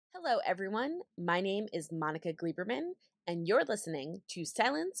Hello, everyone. My name is Monica Gleiberman, and you're listening to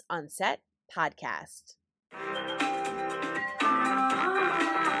Silence on Set podcast.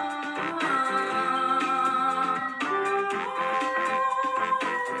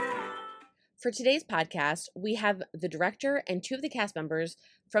 For today's podcast, we have the director and two of the cast members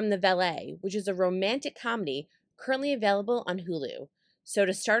from The Valet, which is a romantic comedy currently available on Hulu. So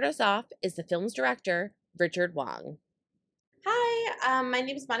to start us off is the film's director, Richard Wong. Hi, my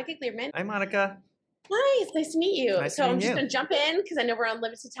name is Monica Gleiberman. Hi, Monica. Hi, it's nice to meet you. Nice so to meet I'm just you. going to jump in because I know we're on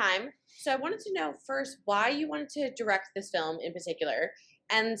limited time. So I wanted to know first why you wanted to direct this film in particular,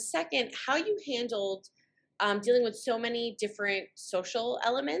 and second, how you handled dealing with so many different social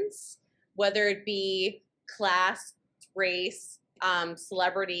elements, whether it be class, race,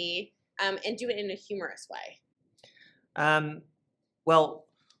 celebrity, and do it in a humorous way. Well,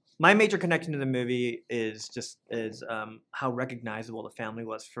 my major connection to the movie is how recognizable the family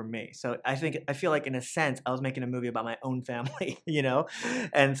was for me. So I feel like in a sense I was making a movie about my own family, you know.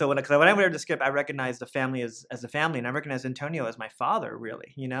 And so when I read the script, I recognized the family as a family, and I recognized Antonio as my father,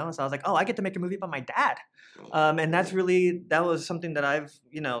 really, you know. So I was like, oh, I get to make a movie about my dad, and that was something that I've,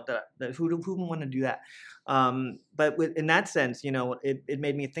 you know, that who would want to do that? But in that sense, you know, it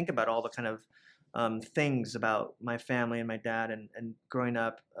made me think about all the kind of things about my family and my dad and growing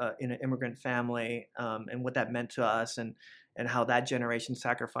up in an immigrant family and what that meant to us and how that generation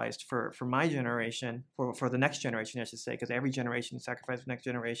sacrificed for my generation, for the next generation, I should say, because every generation sacrificed for the next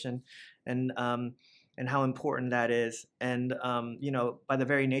generation, and how important that is. And, you know, by the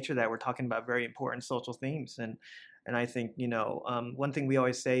very nature of that, we're talking about very important social themes. And I think, you know, one thing we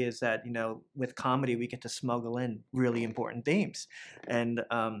always say is that, you know, with comedy, we get to smuggle in really important themes. And,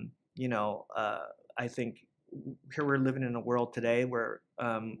 you know, I think here we're living in a world today where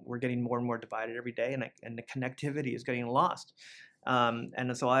we're getting more and more divided every day, and the connectivity is getting lost.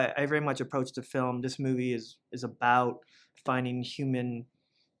 And so I very much approach the film. This movie is about finding human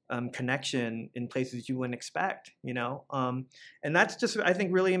connection in places you wouldn't expect, you know. And that's just, I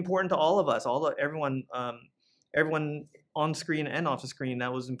think, really important to all of us, everyone on screen and off the screen.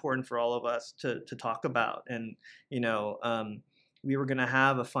 That was important for all of us to talk about. And, you know, we were going to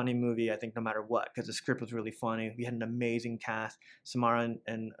have a funny movie, I think, no matter what, because the script was really funny. We had an amazing cast. Samara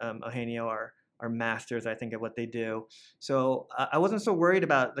and Eugenio are masters, I think, at what they do. So I wasn't so worried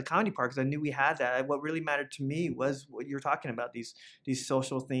about the comedy part because I knew we had that. What really mattered to me was what you're talking about, these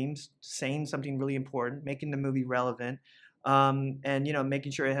social themes, saying something really important, making the movie relevant, and, you know,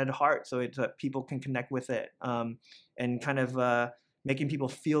 making sure it had heart so people can connect with it, and kind of making people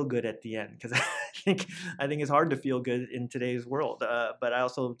feel good at the end, because I think it's hard to feel good in today's world. But I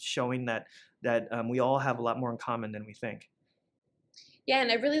also showing that we all have a lot more in common than we think. Yeah,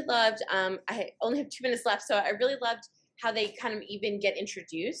 and I really loved. I only have 2 minutes left, so I really loved how they kind of even get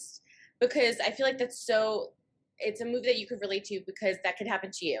introduced, because I feel like that's so. It's a movie that you could relate to because that could happen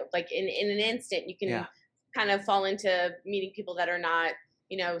to you. Like in an instant, you can kind of fall into meeting people that are not,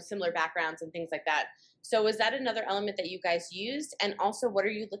 you know, similar backgrounds and things like that. So was that another element that you guys used? And also, what are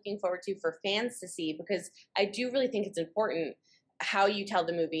you looking forward to for fans to see? Because I do really think it's important how you tell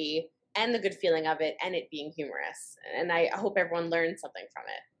the movie and the good feeling of it and it being humorous. And I hope everyone learns something from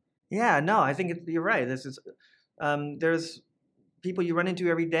it. Yeah, no, I think you're right. This is there's people you run into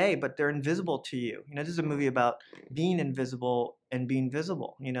every day, but they're invisible to you. You know, this is a movie about being invisible and being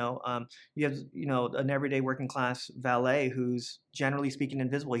visible. You know, you have, you know, an everyday working class valet who's generally speaking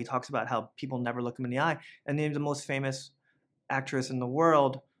invisible. He talks about how people never look him in the eye, and they're the most famous actress in the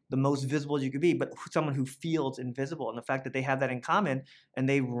world, the most visible you could be, but someone who feels invisible. And the fact that they have that in common and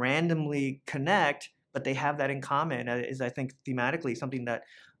they randomly connect, but they have that in common is, I think, thematically something that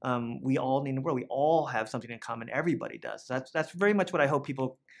we all need in the world. We all have something in common. Everybody does. That's very much what I hope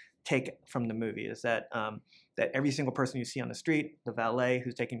people take from the movie, is that that every single person you see on the street, the valet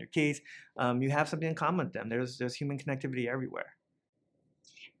who's taking your keys, you have something in common with them. There's human connectivity everywhere.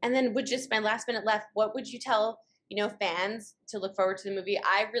 And then with just my last minute left, what would you tell, you know, fans to look forward to the movie?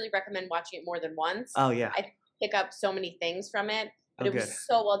 I really recommend watching it more than once. Oh, yeah. I pick up so many things from it, but it good. was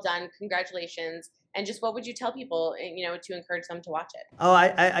so well done. Congratulations. And just what would you tell people, you know, to encourage them to watch it? Oh,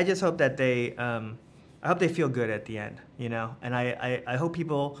 I just hope that I hope they feel good at the end, you know, and I hope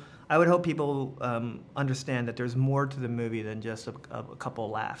people, I would hope people understand that there's more to the movie than just a couple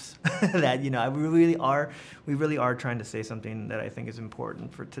of laughs. That, you know, we really are trying to say something that I think is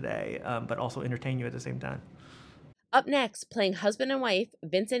important for today, but also entertain you at the same time. Up next, playing husband and wife,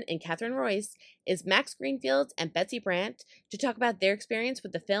 Vincent and Catherine Royce, is Max Greenfield and Betsy Brandt to talk about their experience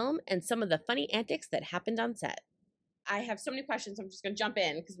with the film and some of the funny antics that happened on set. I have so many questions, so I'm just going to jump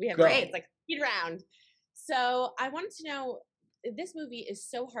in because we have great, it's like speed round. So I wanted to know, this movie is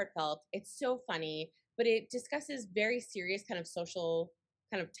so heartfelt. It's so funny, but it discusses very serious kind of social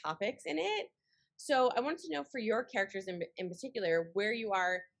kind of topics in it. So I wanted to know for your characters in particular where you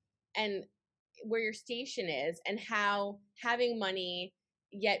are and where your station is and how having money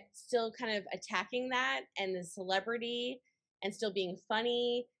yet still kind of attacking that and the celebrity and still being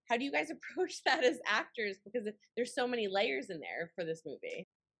funny. How do you guys approach that as actors? Because there's so many layers in there for this movie.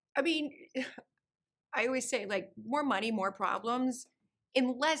 I mean, I always say like more money, more problems.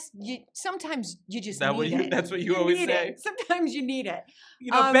 Unless you, sometimes you just That what need you? it. That's what you You always need say. it. Sometimes you need it.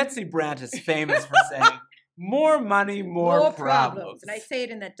 You know, Betsy Brandt is famous for saying, "More money, more problems." And I say it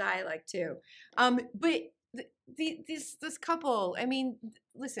in that dialect too. But this couple, I mean,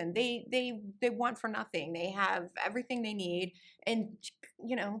 listen, they want for nothing. They have everything they need, and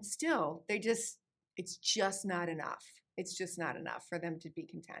you know, still they just it's just not enough. It's just not enough for them to be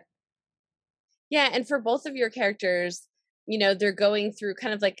content. Yeah, and for both of your characters, they're going through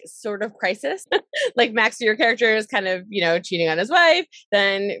kind of like sort of crisis. Like Max, your character is kind of, cheating on his wife.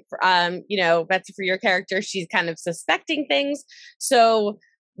 Then, Betsy, for your character, she's kind of suspecting things. So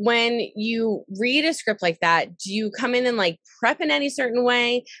when you read a script like that, do you come in and like prep in any certain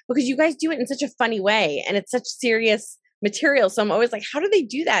way? Because you guys do it in such a funny way and it's such serious material. So I'm always like, how do they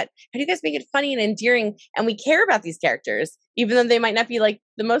do that? How do you guys make it funny and endearing? And we care about these characters, even though they might not be like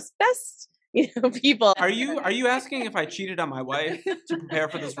the most best people. Are you asking if I cheated on my wife to prepare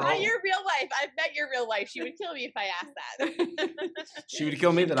for this role? Not your real wife. I've met your real wife. She would kill me if I asked that. She would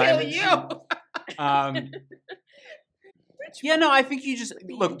kill me that I Kill would you. Yeah, no, I think you just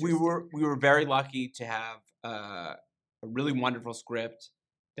look. We were very lucky to have a really wonderful script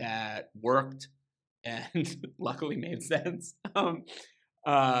that worked and luckily made sense.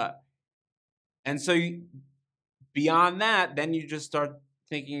 And so beyond that, then you just start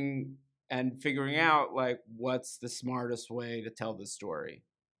thinking and figuring out like what's the smartest way to tell the story,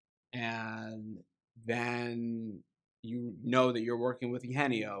 and then you know that you're working with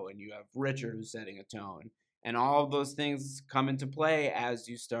Eugenio and you have Richard who's setting a tone, and all of those things come into play as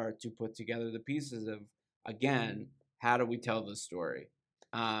you start to put together the pieces of, again, how do we tell this story?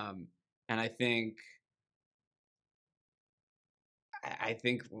 And I think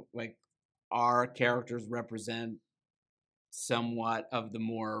like our characters represent somewhat of the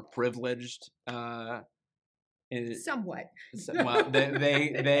more privileged Somewhat. well they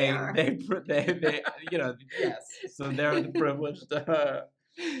yes, so they're the privileged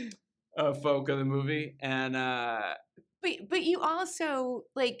folk of the movie, and But you also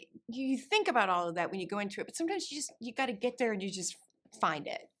like you think about all of that when you go into it, but sometimes you got to get there and you just find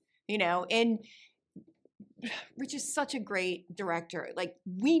it, and Rich is such a great director. Like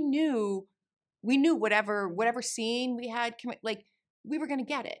we knew whatever scene we had, like we were gonna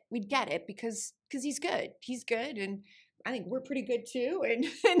get it. We'd get it because he's good. He's good, and I think we're pretty good too. And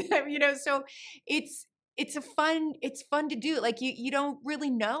so it's fun to do. Like you don't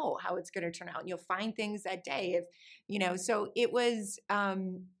really know how it's gonna turn out, and you'll find things that day if. So it was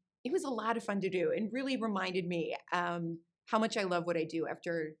a lot of fun to do, and really reminded me how much I love what I do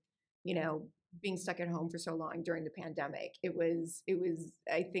after being stuck at home for so long during the pandemic. It was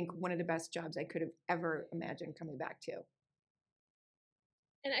I think one of the best jobs I could have ever imagined coming back to.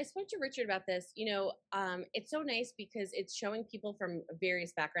 And I spoke to Richard about this. It's so nice because it's showing people from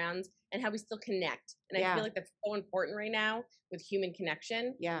various backgrounds and how we still connect. And I feel like that's so important right now with human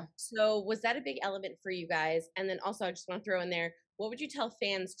connection. Yeah. So was that a big element for you guys? And then also I just want to throw in there, what would you tell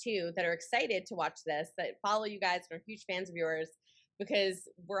fans too that are excited to watch this, that follow you guys and are huge fans of yours? Because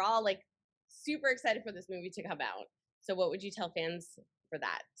we're all like super excited for this movie to come out. So what would you tell fans for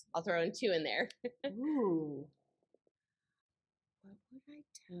that? I'll throw in 2 in there. Ooh. What would I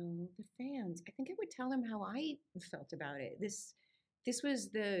tell the fans? I think I would tell them how I felt about it. This was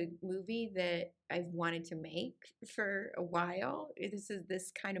the movie that I've wanted to make for a while. This is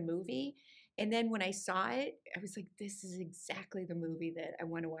this kind of movie. And then when I saw it, I was like, this is exactly the movie that I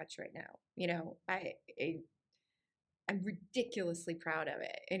want to watch right now. I'm ridiculously proud of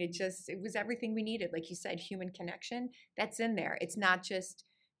it. And it was everything we needed. Like you said, human connection, that's in there. It's not just,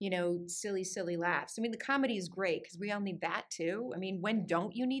 silly laughs. I mean, the comedy is great because we all need that too. I mean, when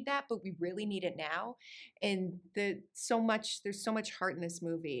don't you need that? But we really need it now. And there's so much heart in this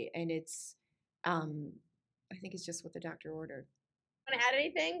movie. And it's, I think it's just what the doctor ordered. Want to add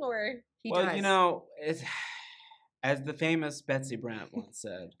anything or? He well, does. it's, as the famous Betsy Brandt once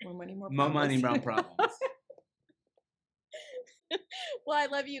said, more money, more more money, more problems. Well, I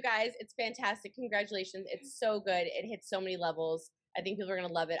love you guys. It's fantastic. Congratulations. It's so good. It hits so many levels. I think people are going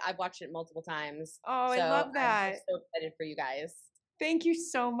to love it. I've watched it multiple times. Oh, I love that. I'm so excited for you guys. Thank you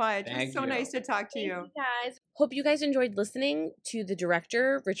so much. It Thank was so you. nice to talk to Thank you. you guys. Hope you guys enjoyed listening to the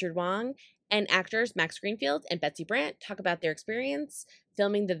director, Richard Wong, and actors Max Greenfield and Betsy Brandt talk about their experience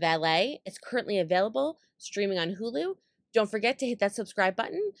filming The Valet. It's currently available, streaming on Hulu. Don't forget to hit that subscribe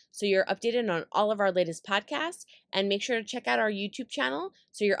button so you're updated on all of our latest podcasts, and make sure to check out our YouTube channel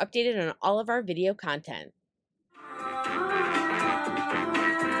so you're updated on all of our video content.